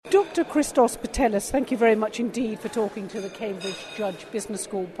Dr. Christos Pitelis, thank you very much indeed for talking to the Cambridge Judge Business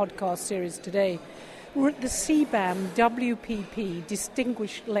School podcast series today. We're at the CBAM WPP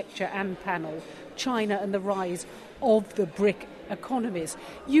Distinguished Lecture and Panel, China and the Rise of the BRIC Economies.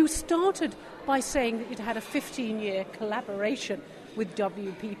 You started by saying that you'd had a 15-year collaboration with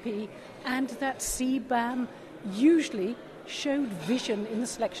WPP and that CBAM usually showed vision in the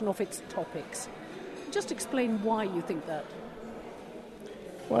selection of its topics. Just explain why you think that.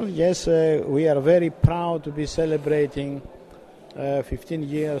 Well, yes, we are very proud to be celebrating 15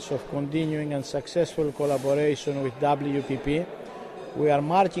 years of continuing and successful collaboration with WPP. We are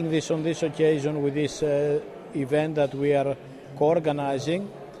marking this on this occasion with this event that we are co-organizing,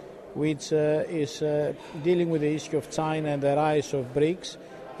 which is dealing with the issue of China and the rise of BRICs,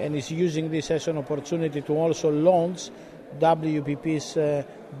 and is using this as an opportunity to also launch WPP's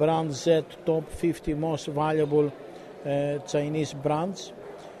Brand Z Top 50 Most Valuable Chinese Brands.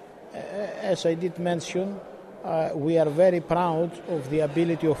 As I did mention, we are very proud of the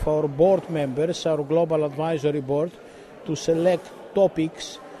ability of our board members, our Global Advisory Board, to select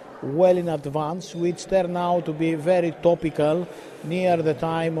topics well in advance, which turn out to be very topical near the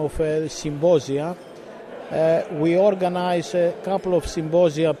time of symposia. We organize a couple of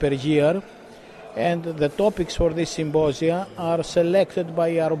symposia per year, and the topics for this symposia are selected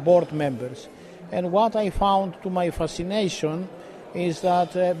by our board members. And what I found to my fascination is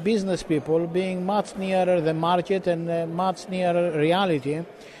that business people, being much nearer the market and much nearer reality,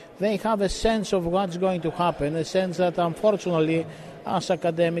 they have a sense of what's going to happen, a sense that unfortunately as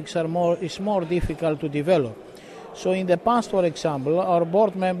academics is more difficult to develop. So in the past, for example, our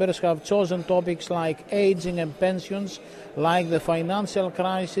board members have chosen topics like aging and pensions, like the financial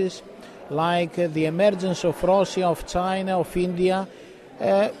crisis, like the emergence of Russia, of China, of India,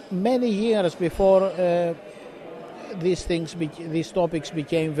 many years before these topics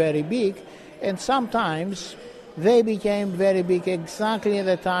became very big, and sometimes they became very big exactly at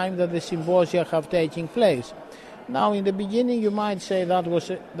the time that the symposia have taken place. Now, in the beginning, you might say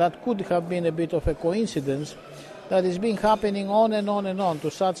that could have been a bit of a coincidence. That has been happening on and on and on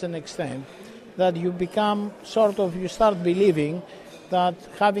to such an extent that you start believing that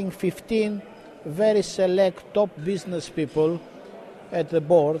having 15 very select top business people at the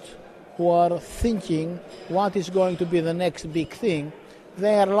board who are thinking what is going to be the next big thing,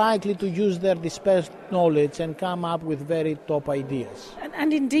 they are likely to use their dispersed knowledge and come up with very top ideas.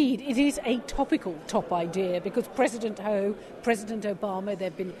 And indeed, it is a topical top idea because President Ho, President Obama,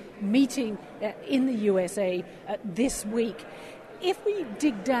 they've been meeting in the USA this week. If we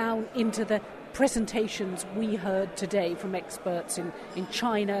dig down into the presentations we heard today from experts in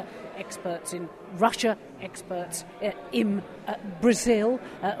China, experts in Russia, experts in Brazil,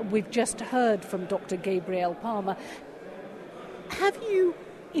 we've just heard from Dr. Gabriel Palmer. Have you,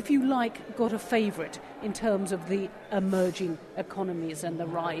 if you like, got a favourite in terms of the emerging economies and the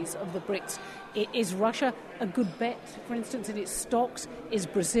rise of the BRICs? Is Russia a good bet, for instance, in its stocks? Is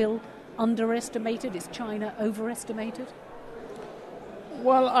Brazil underestimated? Is China overestimated?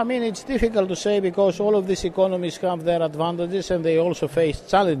 Well, I mean, it's difficult to say because all of these economies have their advantages and they also face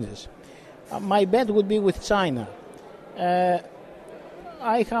challenges. My bet would be with China.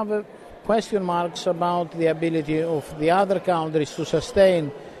 I have question marks about the ability of the other countries to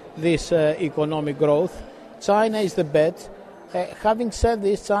sustain this economic growth. China is the bet. Having said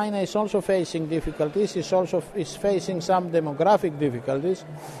this, China is also facing difficulties. It's facing some demographic difficulties.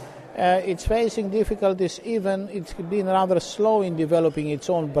 It's facing difficulties it's been rather slow in developing its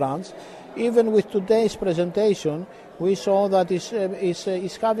own brands. Even with today's presentation, we saw that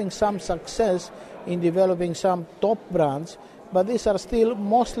it's having some success in developing some top brands, but these are still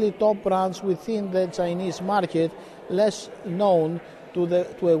mostly top brands within the Chinese market, less known to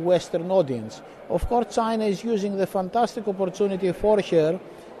a Western audience. Of course, China is using the fantastic opportunity for her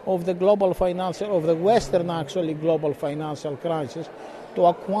of the global Western global financial crisis to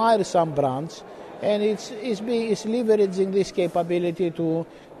acquire some brands, and it's leveraging this capability to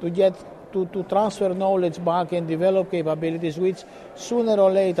transfer knowledge back and develop capabilities which sooner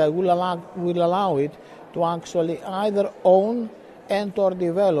or later will allow it to actually either own and or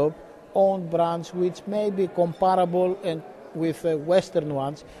develop own brands which may be comparable and with Western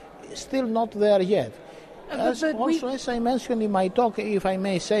ones, still not there yet. As I mentioned in my talk, if I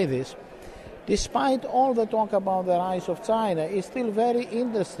may say this, despite all the talk about the rise of China, it's still very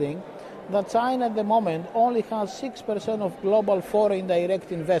interesting that China at the moment only has 6% of global foreign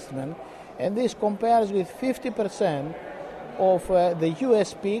direct investment, and this compares with 50% of the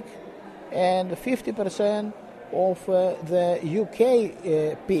US peak and 50% of the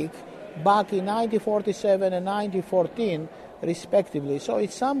UK peak back in 1947 and 1914 respectively. So in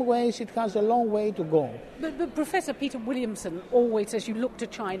some ways it has a long way to go. But Professor Peter Williamson always says you look to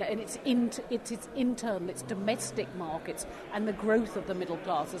China and it's its internal, its domestic markets and the growth of the middle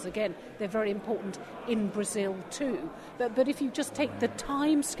classes. Again, they're very important in Brazil too. But if you just take the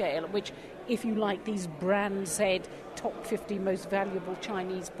time scale at which, if you like, these brand said top 50 most valuable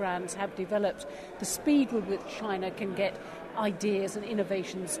Chinese brands have developed, the speed with which China can get ideas and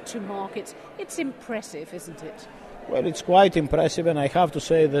innovations to markets, it's impressive, isn't it? Well, it's quite impressive, and I have to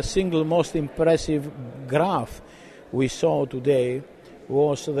say the single most impressive graph we saw today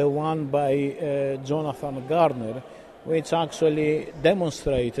was the one by Jonathan Garner, which actually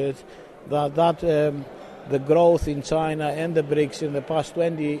demonstrated that the growth in China and the BRICs in the past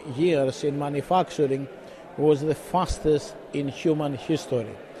 20 years in manufacturing was the fastest in human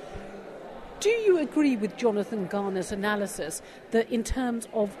history. Do you agree with Jonathan Garner's analysis that in terms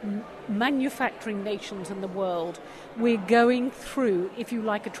of manufacturing nations in the world, we're going through, if you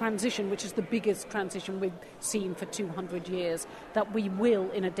like, a transition, which is the biggest transition we've seen for 200 years, that we will,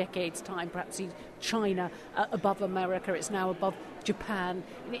 in a decade's time, perhaps see China above America, it's now above Japan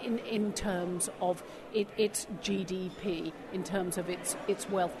in terms of its GDP, in terms of its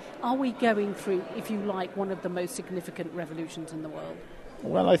wealth? Are we going through, if you like, one of the most significant revolutions in the world?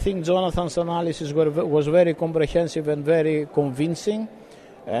 Well, I think Jonathan's analysis was very comprehensive and very convincing.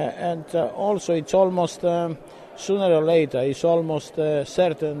 And also it's almost, sooner or later, it's almost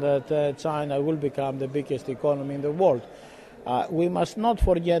certain that China will become the biggest economy in the world. We must not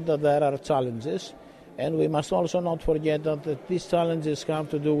forget that there are challenges, and we must also not forget that these challenges have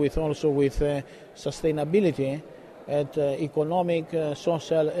to do with sustainability at economic,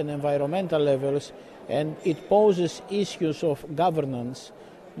 social and environmental levels, and it poses issues of governance,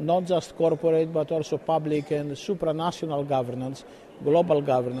 not just corporate but also public and supranational governance, global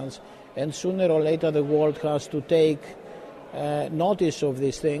governance, and sooner or later the world has to take notice of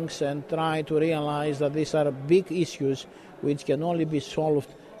these things and try to realize that these are big issues which can only be solved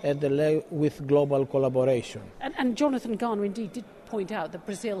with global collaboration. And Jonathan Garner indeed did point out that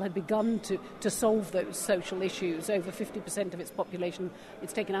Brazil had begun to solve those social issues. Over 50% of its population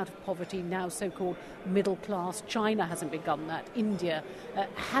is taken out of poverty, now so-called middle class. China hasn't begun that. India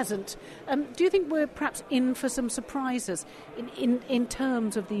hasn't. Do you think we're perhaps in for some surprises in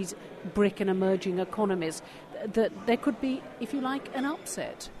terms of these BRIC and emerging economies, that there could be, if you like, an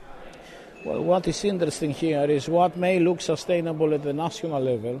upset? Well, what is interesting here is what may look sustainable at the national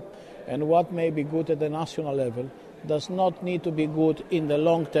level and what may be good at the national level does not need to be good in the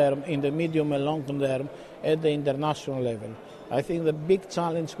long term, in the medium and long term at the international level. I think the big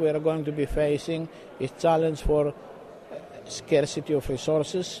challenge we are going to be facing is challenge for scarcity of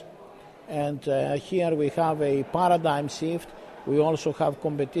resources, and here we have a paradigm shift. We also have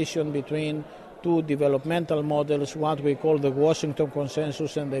competition between two developmental models, what we call the Washington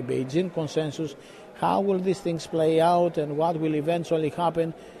Consensus and the Beijing Consensus. How will these things play out and what will eventually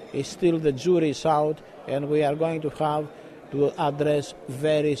happen is still the jury's out, and we are going to have to address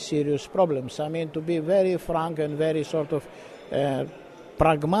very serious problems. I mean, to be very frank and very sort of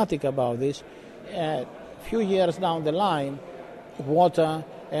pragmatic about this, a few years down the line, water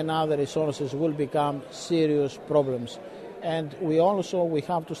and other resources will become serious problems. And we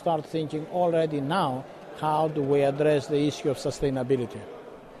have to start thinking already now, how do we address the issue of sustainability?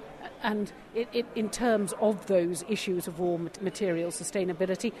 And in terms of those issues of raw material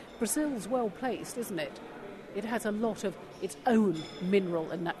sustainability, Brazil's well placed, isn't it? It has a lot of its own mineral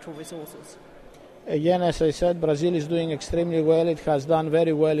and natural resources. Again, as I said, Brazil is doing extremely well. It has done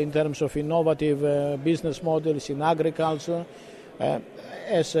very well in terms of innovative business models in agriculture.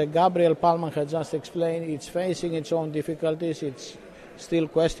 As Gabriel Palman had just explained, it's facing its own difficulties. It's still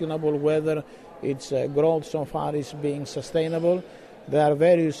questionable whether its growth so far is being sustainable. There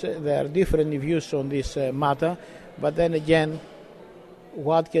are different views on this matter, but then again,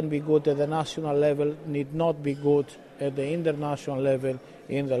 what can be good at the national level need not be good at the international level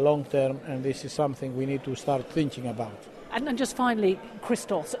in the long term, and this is something we need to start thinking about. And just finally,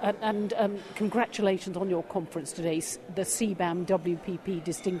 Christos, and congratulations on your conference today, the CBAM WPP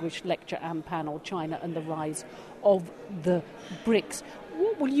Distinguished Lecture and Panel, China and the Rise of the BRICs.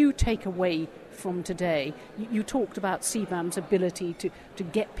 What will you take away from today? You talked about CBAM's ability to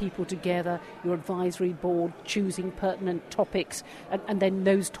get people together, your advisory board choosing pertinent topics, and then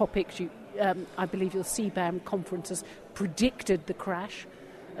those topics, I believe your CBAM conferences predicted the crash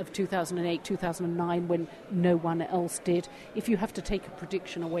of 2008, 2009, when no one else did. If you have to take a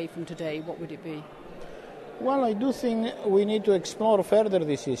prediction away from today, what would it be? Well, I do think we need to explore further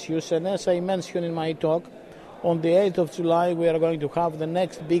these issues, and as I mentioned in my talk, on the 8th of July we are going to have the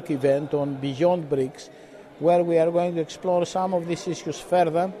next big event on Beyond BRICs, where we are going to explore some of these issues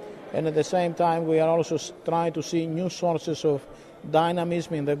further, and at the same time we are also trying to see new sources of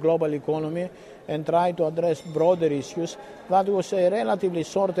dynamism in the global economy and try to address broader issues. That was a relatively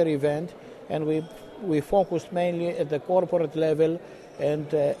shorter event, and we focused mainly at the corporate level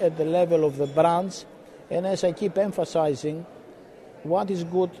and at the level of the brands. And as I keep emphasizing, what is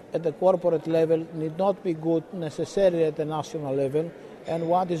good at the corporate level need not be good necessarily at the national level, and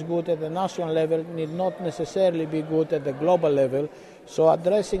what is good at the national level need not necessarily be good at the global level. So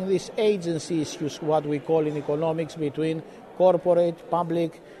addressing these agency issues, what we call in economics between corporate,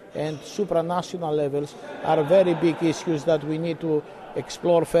 public and supranational levels, are very big issues that we need to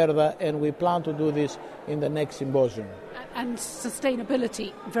explore further, and we plan to do this in the next symposium. And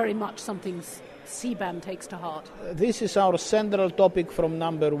sustainability, very much something CBAM takes to heart. This is our central topic from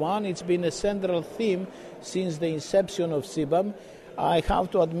number one. It's been a central theme since the inception of CBAM. I have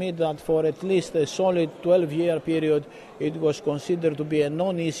to admit that for at least a solid 12-year period it was considered to be a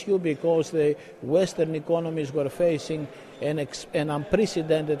non-issue because the Western economies were facing an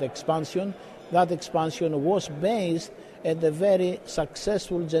unprecedented expansion. That expansion was based at the very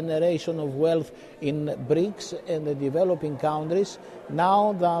successful generation of wealth in BRICs and the developing countries.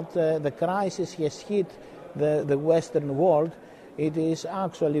 Now that the crisis has hit the Western world, it is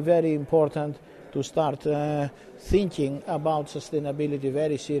actually very important to start thinking about sustainability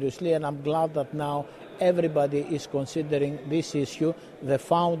very seriously, and I'm glad that now everybody is considering this issue, the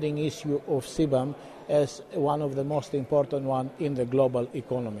founding issue of CBAM, as one of the most important ones in the global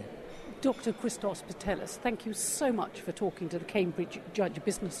economy. Dr. Christos Pitelis, thank you so much for talking to the Cambridge Judge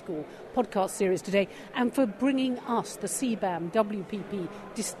Business School podcast series today and for bringing us the CBAM WPP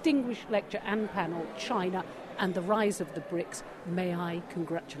Distinguished Lecture and Panel, China and the Rise of the BRICs. May I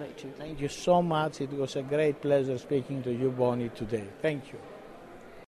congratulate you. Thank you so much. It was a great pleasure speaking to you, Bonnie, today. Thank you.